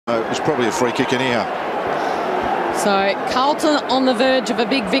It was probably a free kick anyhow. So Carlton on the verge of a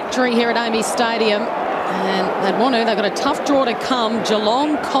big victory here at AAMI Stadium. And they've got a tough draw to come.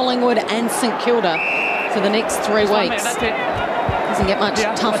 Geelong, Collingwood and St Kilda for the next 3 weeks. Doesn't get much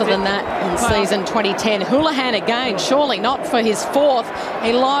tougher than that in season 2010. Houlihan again, surely not for his 4th.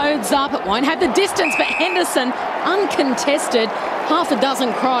 He loads up. It won't have the distance, but Henderson uncontested. Half a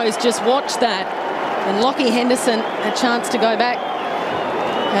dozen Crows just watched that. And Lockie Henderson a chance to go back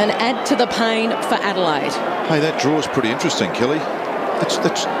and add to the pain for Adelaide. Hey, that draw is pretty interesting, Kelly. That's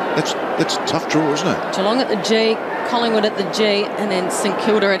a tough draw, isn't it? Geelong at the G, Collingwood at the G, and then St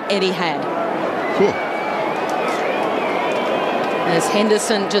Kilda at Etihad. Cool. As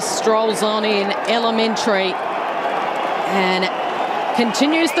Henderson just strolls on in elementary and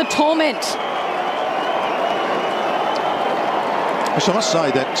continues the torment. So I must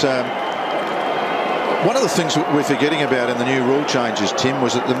say that one of the things that we're forgetting about in the new rule changes, Tim,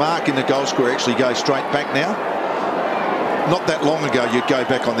 was that the mark in the goal score actually goes straight back now. Not that long ago, you'd go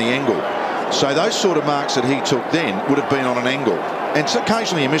back on the angle. So those sort of marks that he took then would have been on an angle. And so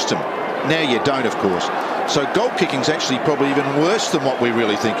occasionally you missed them. Now you don't, of course. So goal kicking's actually probably even worse than what we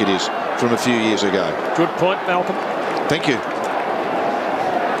really think it is from a few years ago. Good point, Malcolm. Thank you.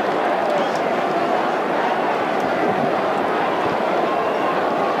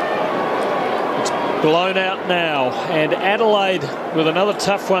 Blown out now, and Adelaide with another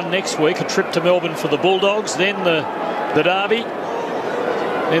tough one next week. A trip to Melbourne for the Bulldogs, then the Derby,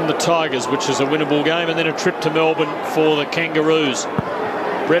 then the Tigers, which is a winnable game, and then a trip to Melbourne for the Kangaroos.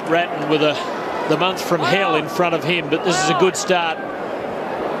 Brett Ratton with the month from hell in front of him, but this is a good start.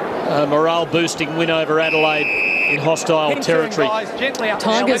 Morale boosting win over Adelaide in hostile territory.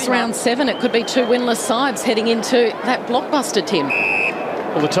 Tigers round 7. It could be 2 winless sides heading into that blockbuster, Tim.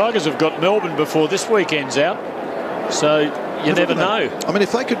 Well, the Tigers have got Melbourne before this weekend's out, so you never know. I mean,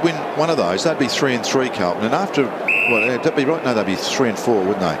 if they could win one of those, that'd be 3-3, Carlton. And after, well, that'd be right. No, they'd be 3-4,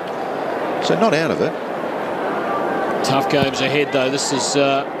 wouldn't they? So not out of it. Tough games ahead, though. This is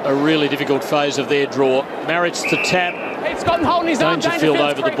a really difficult phase of their draw. Marriage to tap. Dangerfield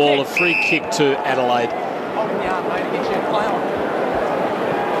over the ball. A free kick to Adelaide.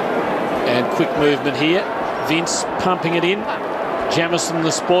 And quick movement here. Vince pumping it in. Jamison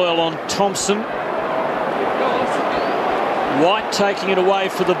the spoil on Thompson. White taking it away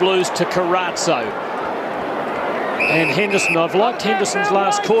for the Blues to Carazzo. And Henderson, I've liked Henderson's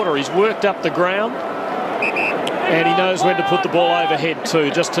last quarter. He's worked up the ground and he knows when to put the ball overhead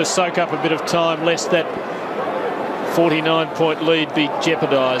too, just to soak up a bit of time, lest that 49-point lead be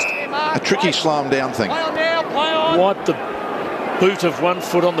jeopardised. A tricky slam down thing. Wipe the boot of one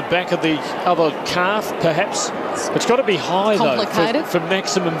foot on the back of the other calf, perhaps. It's got to be high, though, for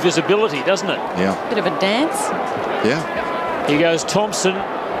maximum visibility, doesn't it? Yeah. Bit of a dance. Yeah. Here goes Thompson.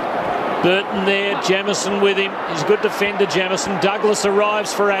 Burton there, Jamison with him. He's a good defender, Jamison. Douglas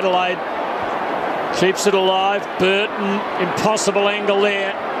arrives for Adelaide. Keeps it alive. Burton, impossible angle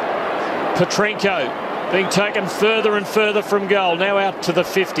there. Petrenko being taken further and further from goal. Now out to the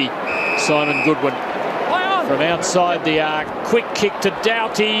 50. Simon Goodwin from outside the arc. Quick kick to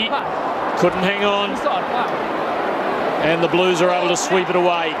Doughty. Couldn't hang on. And the Blues are able to sweep it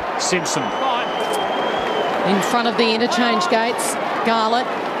away. Simpson. In front of the interchange gates, Garlett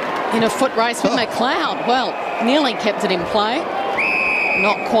in a foot race with McLeod. Well, nearly kept it in play.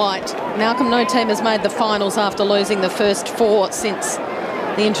 Not quite. Malcolm, no team has made the finals after losing the first 4 since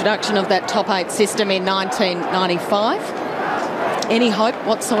the introduction of that top 8 system in 1995. Any hope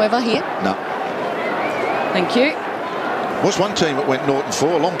whatsoever here? No. Thank you. Was one team that went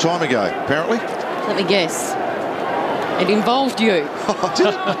 0-4 a long time ago, apparently. Let me guess. It involved you. Oh, did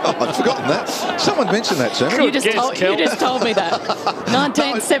it? Oh, I'd forgotten that. Someone mentioned that, Sam. You just told me that.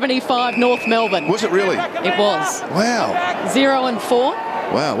 1975 North Melbourne. Was it really? It was. Wow. 0-4.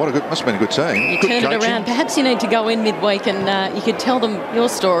 Wow, must have been a good team. You good turned coaching. it around. Perhaps you need to go in midweek and you could tell them your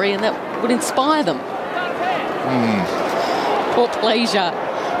story and that would inspire them. Poor pleasure.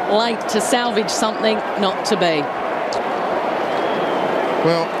 Late to salvage something not to be.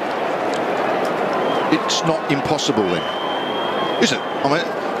 Well, it's not impossible then, is it? I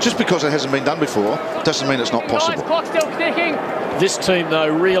mean, just because it hasn't been done before doesn't mean it's not possible. This team, though,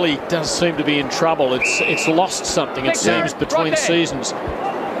 really does seem to be in trouble. It's lost something, it seems, between seasons.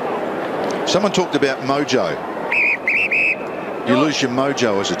 Someone talked about mojo. You lose your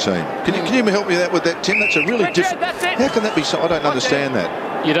mojo as a team. Can you help me with that, Tim? That's a really different... How can that be so? I don't understand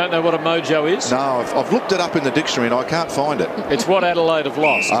that. You don't know what a mojo is? No, I've looked it up in the dictionary and I can't find it. It's what Adelaide have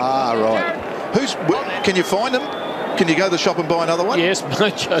lost. Ah, right. Can you find them? Can you go to the shop and buy another one? Yes,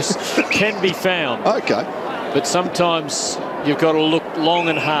 mojos can be found. Okay. But sometimes you've got to look long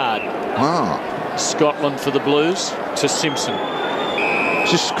and hard. Ah. Scotland for the Blues to Simpson.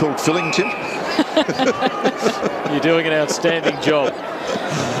 Is this called filling, Tim? You're doing an outstanding job.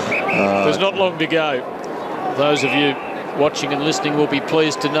 There's not long to go. Those of you watching and listening will be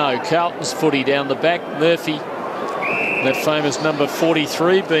pleased to know Carlton's footy down the back. Murphy, that famous number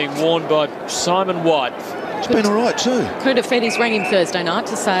 43, being worn by Simon White. It's been all right too. Kuda Fetties rang him Thursday night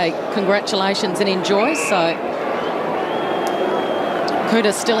to say congratulations and enjoy, so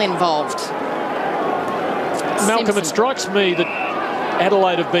Kuda's still involved. Malcolm, Simpson. it strikes me that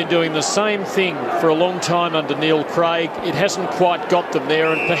Adelaide have been doing the same thing for a long time under Neil Craig. It hasn't quite got them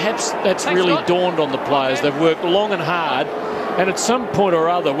there, and perhaps that's really dawned on the players. They've worked long and hard, and at some point or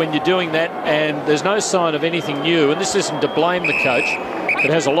other, when you're doing that and there's no sign of anything new, and this isn't to blame the coach, it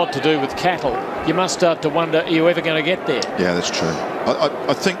has a lot to do with cattle, you must start to wonder, are you ever going to get there? Yeah, that's true.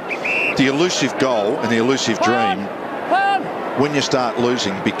 I think the elusive goal and the elusive dream, when you start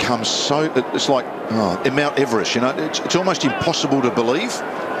losing, becomes so... It's like Mount Everest, you know. It's almost impossible to believe.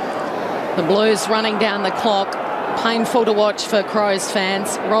 The Blues running down the clock. Painful to watch for Crows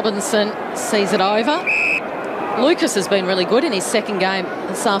fans. Robinson sees it over. Lucas has been really good in his second game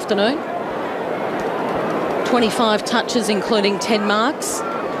this afternoon. 25 touches, including 10 marks.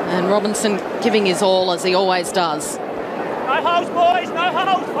 And Robinson giving his all, as he always does. No holes, boys, no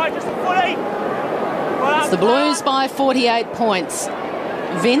holes. Focus the footy. It's the Blues by 48 points.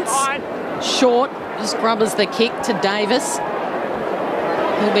 Vince, short, just grubbers the kick to Davis.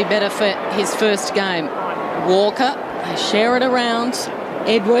 He'll be better for his first game. Walker, they share it around.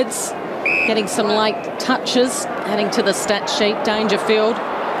 Edwards getting some late touches, adding to the stat sheet. Dangerfield,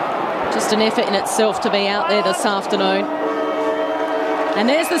 just an effort in itself to be out there this afternoon. And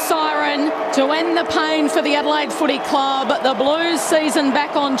there's the siren to end the pain for the Adelaide Footy Club. The Blues season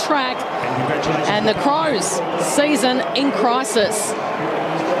back on track, and the Crows season in crisis.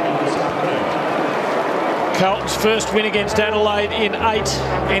 Carlton's first win against Adelaide in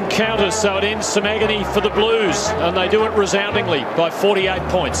 8 encounters, so it ends some agony for the Blues, and they do it resoundingly by 48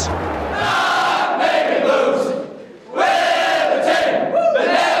 points.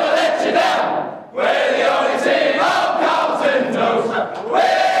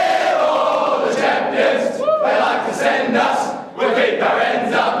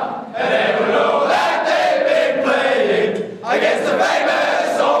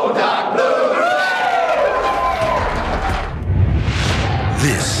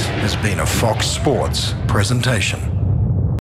 This has been a Fox Sports presentation.